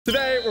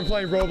Today, we're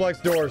playing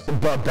Roblox doors,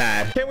 but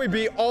bad. Can we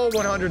beat all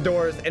 100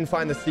 doors and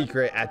find the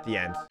secret at the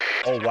end?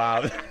 Oh,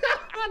 wow.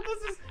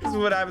 This is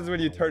what happens when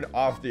you turn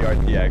off the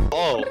RTX.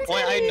 Oh,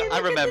 boy, I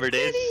remember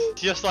this.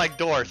 Just like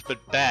doors, but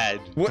bad.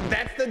 What?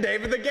 That's the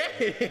name of the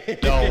game.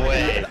 No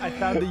way. I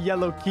found the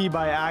yellow key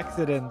by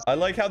accident. I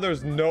like how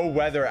there's no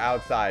weather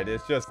outside.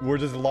 It's just, we're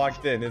just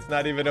locked in. It's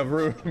not even a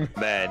room.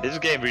 Man, this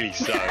game really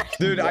sucks.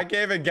 Dude, I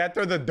can't even get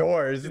through the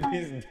doors.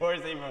 These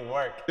doors even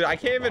work. Dude, I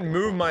can't even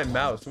move my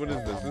mouse. What is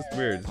this? This is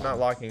weird. It's not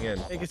locking in.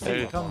 Take a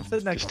seat. Come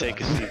sit next to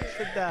Take us. a seat.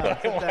 Sit down.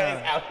 Sit Why is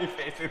down. Allie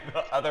facing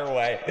the other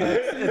way?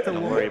 It's a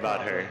Don't worry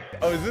about her.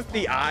 Oh, is this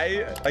the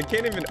eye? I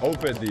can't even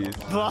open these.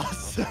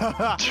 Plus.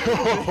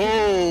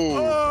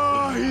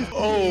 Oh, He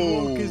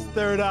woke his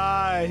third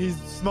eye. He's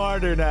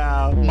smarter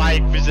now.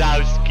 Mike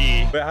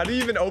Wazowski. Wait, how do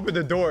you even open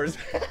the doors?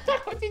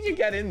 How did you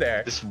get in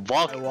there? Just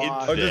walk into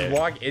Oh, just there.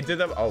 walk into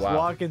them? Oh, wow.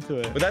 Walk into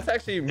it. But that's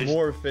actually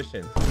more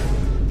efficient.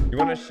 You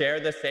want to share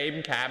the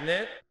same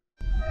cabinet?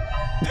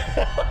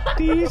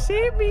 Do you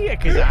see me?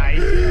 Because I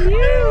see Looking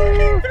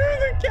you. through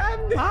the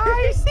cabinet.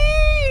 I see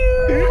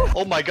you.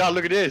 Oh my god,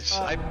 look at this.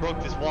 I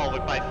broke this wall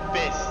with my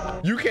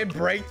fist. You can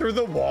break through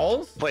the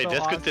walls? Wait, So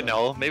that's good to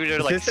know. Maybe there's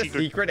Is like this a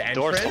secret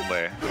door entrance?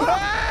 somewhere.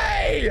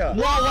 Hey! Whoa,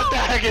 what the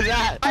heck is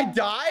that? I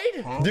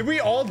died? Did we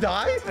all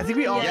die? I think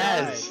we all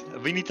Yes,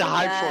 we need to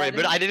hide for it,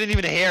 but I didn't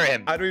even hear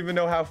him. I don't even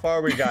know how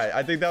far we got.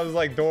 I think that was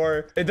like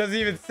door. It doesn't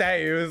even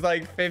say. It was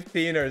like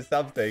 15 or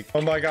something.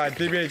 Oh my god,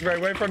 TBH,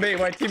 wait for me.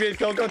 Wait, TBH,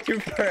 don't go too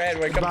far in.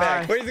 Wait, come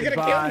back. Wait, he's gonna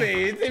kill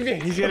me.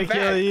 TBH, He's gonna come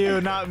kill back.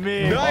 you, not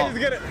me. No, Oh, he's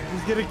gonna.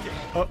 He's gonna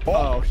kill.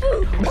 Oh.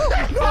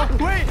 Oh,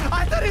 wait,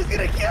 I thought he was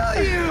gonna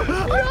kill you.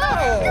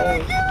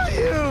 No. Kill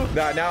you.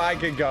 Now I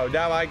can go.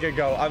 Now I can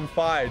go. I'm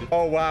fine.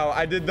 Oh, wow.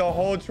 I did the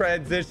whole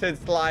transition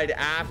slide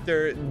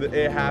after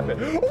it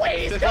happened. Wait,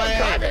 he's still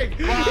coming.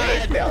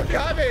 He's still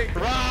coming.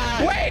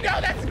 Run. Wait,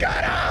 no, that's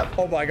cut off.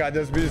 Oh, my God.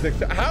 This music.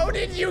 How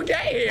did you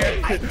get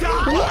here? I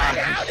died. What?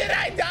 How did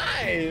I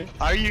die?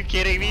 Are you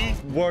kidding me?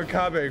 We're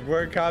coming.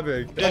 We're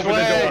coming. This Open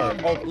way.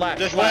 the door. Oh, left.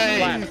 This left,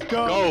 way. left.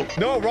 Go.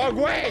 No, wrong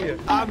way.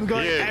 I'm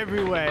going Here.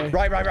 every way.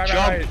 Right.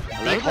 Jump.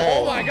 Big Oh,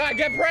 hole. my God.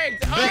 Get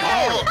pranked. Big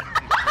Oh.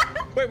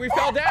 hole. Wait, we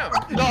fell down.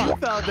 You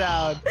fell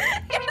down.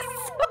 It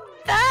was so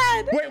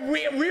bad.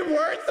 Wait, we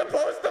weren't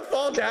supposed to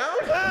fall down?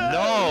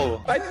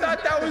 No. I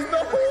thought that was the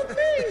whole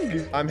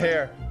thing. I'm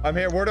here.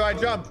 Where do I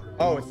jump?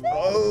 Oh,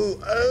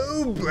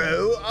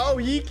 bro. Oh,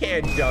 he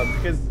can't jump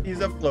because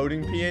he's a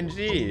floating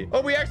PNG.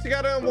 Oh, we actually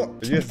got on.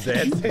 Just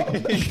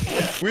dancing.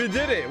 We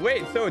did it.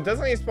 Wait, so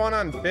doesn't he spawn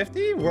on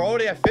 50? We're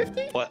already at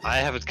 50? Well, I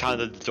haven't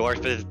counted the doors,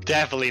 but it's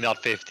definitely not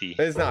 50.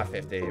 It's not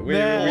 50. We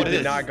Man.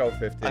 did not go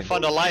 50. I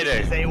found a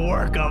lighter. They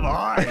work of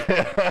art.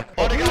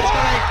 Oh, the guy's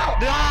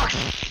coming. No.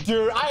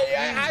 Dude,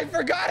 I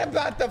forgot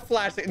about the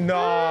flashing.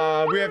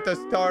 No, we have to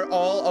start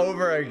all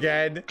over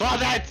again.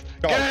 Closet.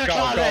 Get in the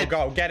closet.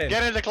 Go. Get in.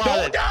 Get in the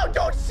closet. No,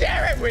 don't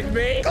share it with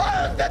me.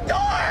 Close the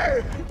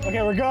door.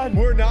 Okay, we're good.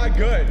 We're not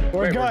good.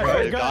 We're Wait, good.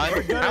 We're good.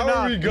 We're good How enough.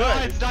 are we No, good?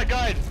 it's not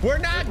good. We're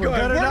not good. We're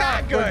good We're enough.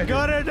 not good.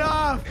 We're good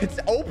enough. It's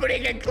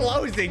opening and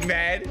closing,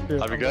 man.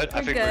 Are we good?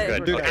 I think we're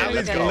good. Dude, Okay, Allie's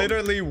let's go.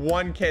 literally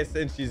one kiss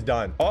and she's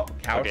done. Oh,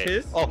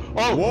 couches. Okay.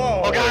 Oh,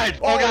 Whoa. oh, God.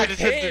 Oh, Oh, God.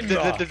 it's This is him.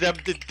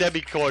 the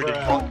Debbie cord.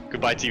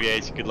 Goodbye,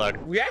 TBH. Good luck.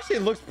 We actually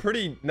looks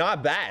pretty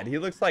not bad. He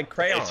looks like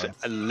crayons.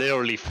 It's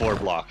literally 4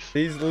 blocks.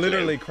 He's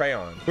literally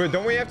crayons. Wait,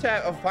 don't we have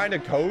to find a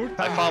code?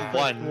 I found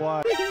one.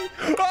 What?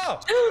 Oh!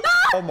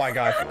 Oh my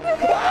god.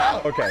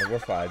 Wow. Okay, we're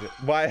fine.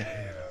 Why?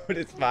 But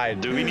it's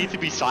fine. Do we need to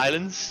be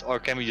silenced, or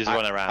can we just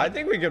run around? I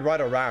think we could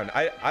run around.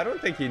 I don't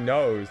think he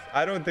knows.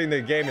 I don't think the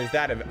game is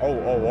that.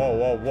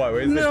 Whoa.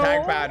 Is the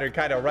tag pattern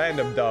kind of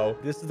random though?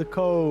 This is the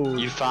code.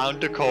 You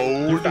found the You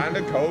code. found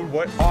the code?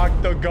 What?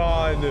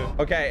 Octagon.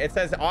 Okay, it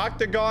says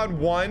Octagon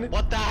 1.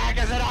 What the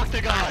heck is an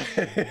octagon?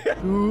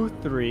 2,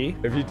 3.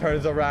 If he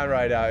turns around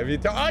right now, if you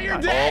oh, you're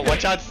Oh, dead.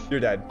 watch out. You're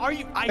dead. Are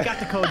you? I got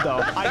the code though.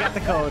 I got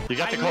the code. You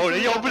got the code.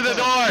 He opened the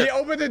He door.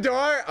 opened the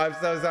door. I'm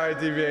so sorry,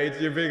 TBH.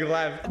 You're being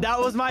left. That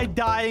was my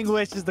dying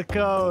wish. Is the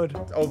code?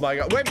 Oh my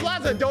god. Wait,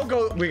 Plaza, don't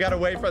go. We gotta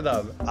wait for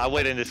them. I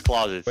wait in this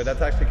closet. Wait,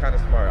 that's actually kind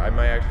of smart. I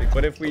might actually.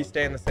 What if we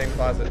stay in the same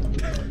closet?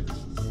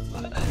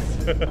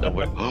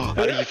 How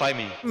did you find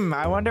me?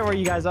 I wonder where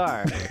you guys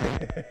are.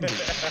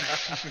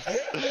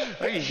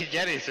 How did you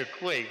get it so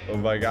quick? Oh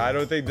my god, I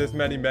don't think this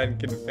many men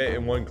can fit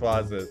in one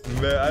closet.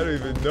 Man, I don't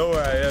even know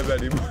where I am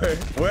anymore.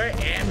 Where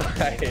am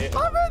I?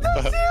 I'm in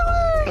the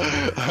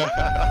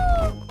ceiling.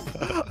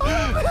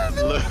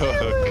 Look.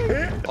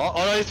 Oh,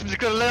 no, it's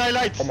gonna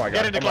light. Oh my god,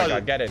 Get in the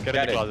closet. Get in. Get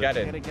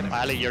in.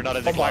 Ali, you're not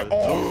in the Oh my, closet.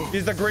 oh,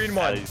 he's the green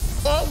one. Ali.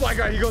 Oh my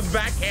god, he goes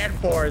back and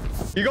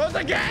forth. He goes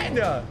again.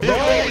 No, going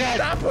again.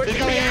 stop pushing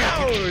He's me going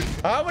out. again.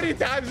 How many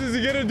times is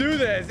he gonna do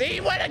this? He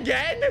went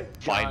again?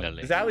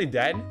 Finally. Is Ali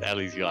dead?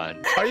 Ali's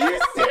gone. Are you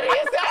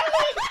serious,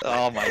 Ali?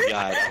 Oh my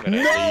god. I'm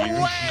gonna No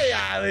leave. way,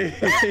 Ali.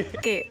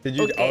 Okay. Did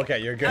you? Okay. Okay,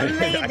 you're good. I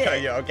made I got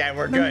it. you. Okay,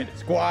 we're good.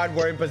 Squad,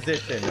 we're in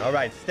position. All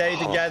right, stay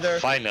together.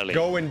 Finally.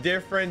 Go in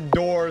different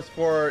doors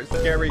for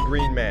scary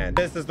green man.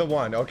 This is the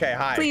one. Okay,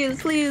 hi.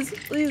 Please, please,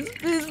 please,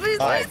 please, please,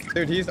 Hi. please.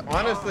 Dude, he's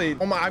honestly...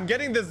 Oh my, I'm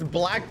getting this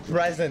black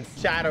presence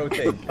shadow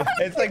thing.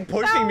 It's like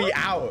pushing me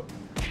out.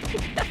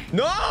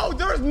 No,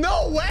 there's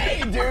no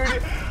way,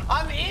 dude.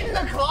 I'm in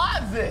the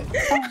closet.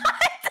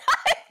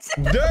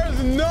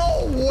 There's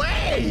no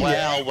way.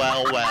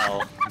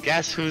 Well.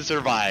 Guess who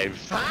survived?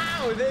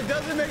 How? It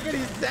doesn't make any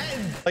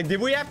sense. Like,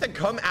 did we have to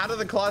come out of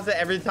the closet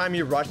every time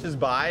he rushes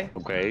by?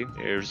 Okay,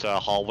 here's a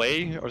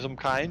hallway or some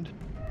kind.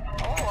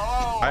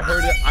 I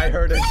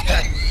heard it.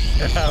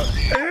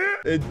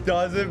 It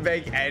doesn't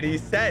make any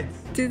sense.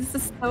 Dude, this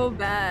is so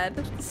bad.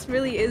 This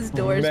really is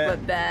doors, Man,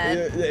 but bad.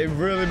 It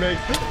really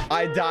makes...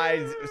 I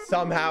died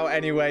somehow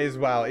anyway as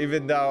well,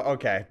 even though...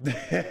 Okay.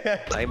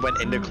 I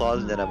went in the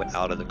closet, then I went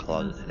out of the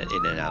closet, and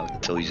in and out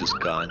until he's just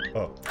gone.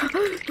 Oh,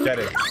 get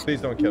it. Please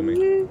don't kill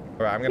me. All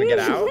right, I'm gonna get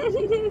out,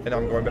 and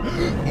I'm going back.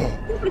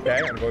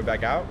 Okay, I'm going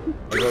back out.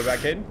 I'm going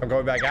back in. I'm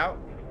going back out.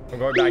 I'm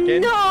going back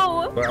in.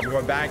 No! I'm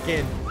going back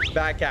in,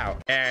 back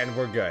out, and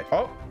we're good.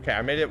 Oh, okay,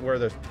 I made it where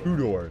there's 2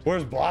 doors.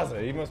 Where's Blaza?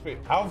 He must be...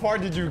 How far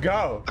did you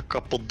go? A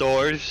couple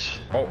doors.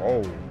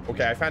 Oh.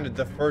 Okay, I found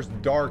the first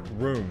dark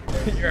room.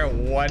 You're at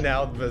 1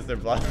 health, Mr.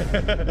 Blaza.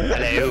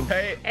 Hello.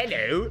 Hey,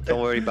 hello.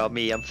 Don't worry about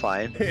me, I'm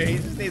fine. He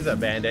just needs a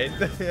band-aid.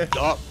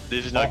 Oh,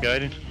 this is not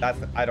good.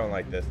 I don't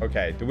like this.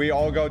 Okay, do we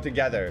all go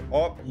together?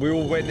 Oh, we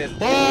will witness.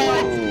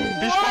 Oh,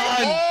 he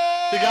spawned.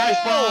 The guy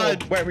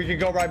spawned. Wait, we can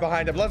go right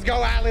behind him. Let's go,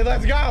 Ali.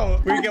 Let's go.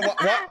 We can.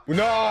 What?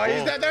 No,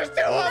 he said there's 2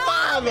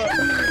 of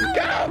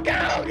them.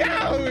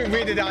 Go.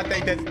 We did not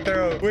think this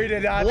through. We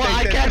did not What? I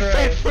think can't this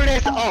fit through. for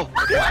this. Oh,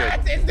 okay,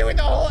 What? It's doing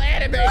the whole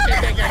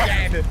animation thing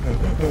again.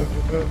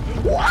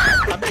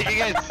 What? I'm making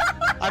it.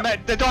 I'm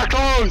at the door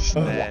closed.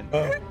 Man.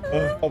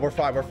 Oh, we're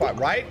fine.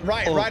 Right?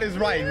 Right is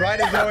right. Right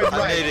is always I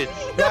right. made it.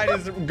 Right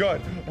is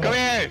good. Come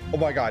here. Oh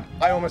my God.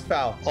 I almost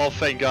fell. Oh,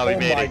 thank God we Oh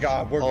made it. my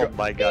God, we're Oh good.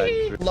 my God.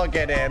 Look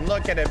at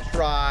him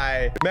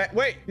try. Man,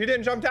 wait, he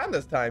didn't jump down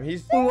this time.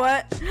 He's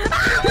What? He's still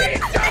going.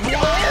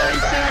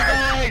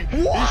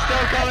 He's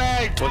still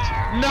going.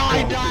 No,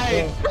 I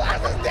died.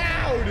 Blaza's down.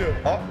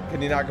 Oh,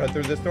 can he not go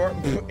through this door?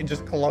 He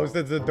just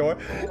closes the door.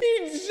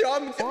 He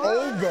jumped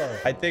over.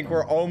 I think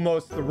we're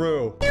almost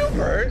through.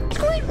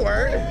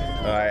 Squidward.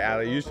 All right,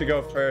 Ali, you should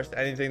go first.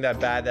 Anything that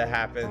bad that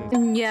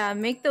happens. Yeah,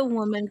 make the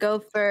woman go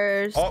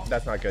first. Oh,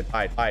 that's not good.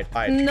 Hide.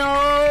 No.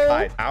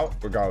 Hide. Out.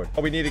 We're going.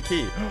 Oh, we need a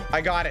key.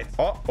 I got it.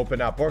 Oh,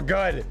 open up. We're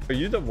good. Are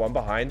you the one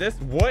behind this?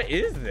 What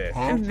is this?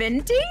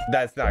 Venting?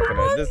 That's not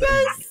gonna. This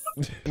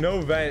Yes.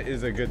 No vent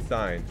is a good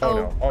sign.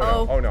 Oh,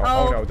 Oh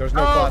no. There's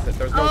no closet.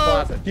 There's no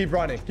closet. Keep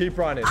running.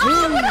 What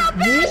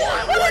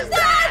was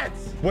that?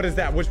 What is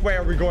that? Which way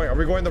are we going? Are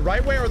we going the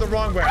right way or the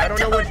wrong way? I don't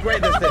know which way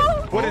this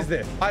is. What is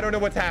this? I don't know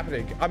what's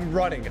happening. I'm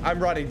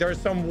running.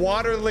 There's some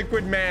water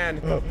liquid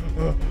man.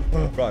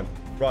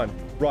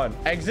 Run.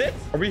 Exit?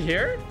 Are we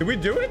here? Did we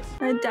do it?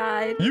 I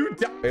died. You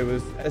died. It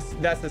was a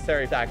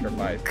necessary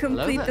sacrifice.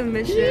 Complete the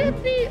mission.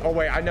 Yippee. Oh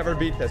wait, I never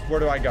beat this. Where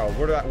do I go?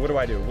 What do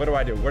I do? Where do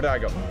I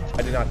go?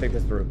 I did not think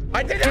this through.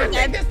 I did not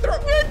think this through.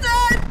 You're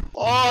dead.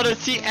 Oh,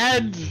 that's the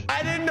end.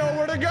 I didn't know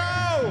where to go.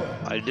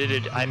 I did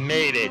it. I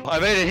made it. I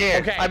made it here.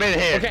 Okay. I made it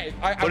here. Okay.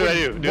 What do I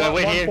do? Do I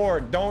wait run here?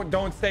 forward.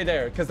 Don't stay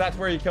there, because that's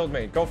where you killed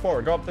me. Go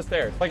forward. Go up the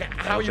stairs. Like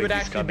how you would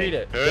actually beat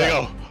it. Here we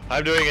go.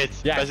 I'm doing it.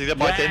 Yes. Pressing the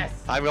button.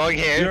 Yes. I'm going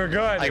here. You're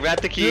good. I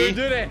grabbed the key. You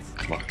did it.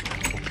 Come on.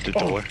 Open the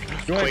door.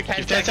 You only Quick. have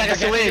You 10 have 10 seconds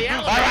to to get to leave. the I'm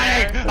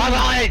elevator.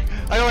 running.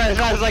 I'm going as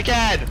fast as I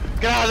can.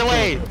 Get out of the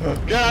way.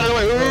 Get out of the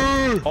way.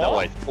 Ooh. Oh. No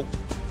way. Oh.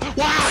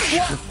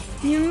 Wow.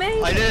 You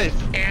made I did it.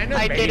 Animation.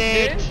 I did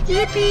it.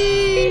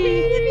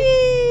 Yippee!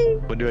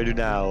 What do I do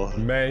now?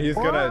 Man, he's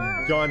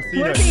gonna John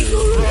Cena. What do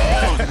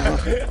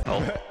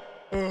Oh.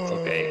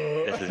 Okay.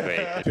 This is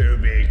great. To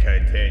be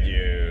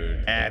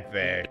continued.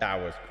 Epic. That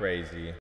was crazy.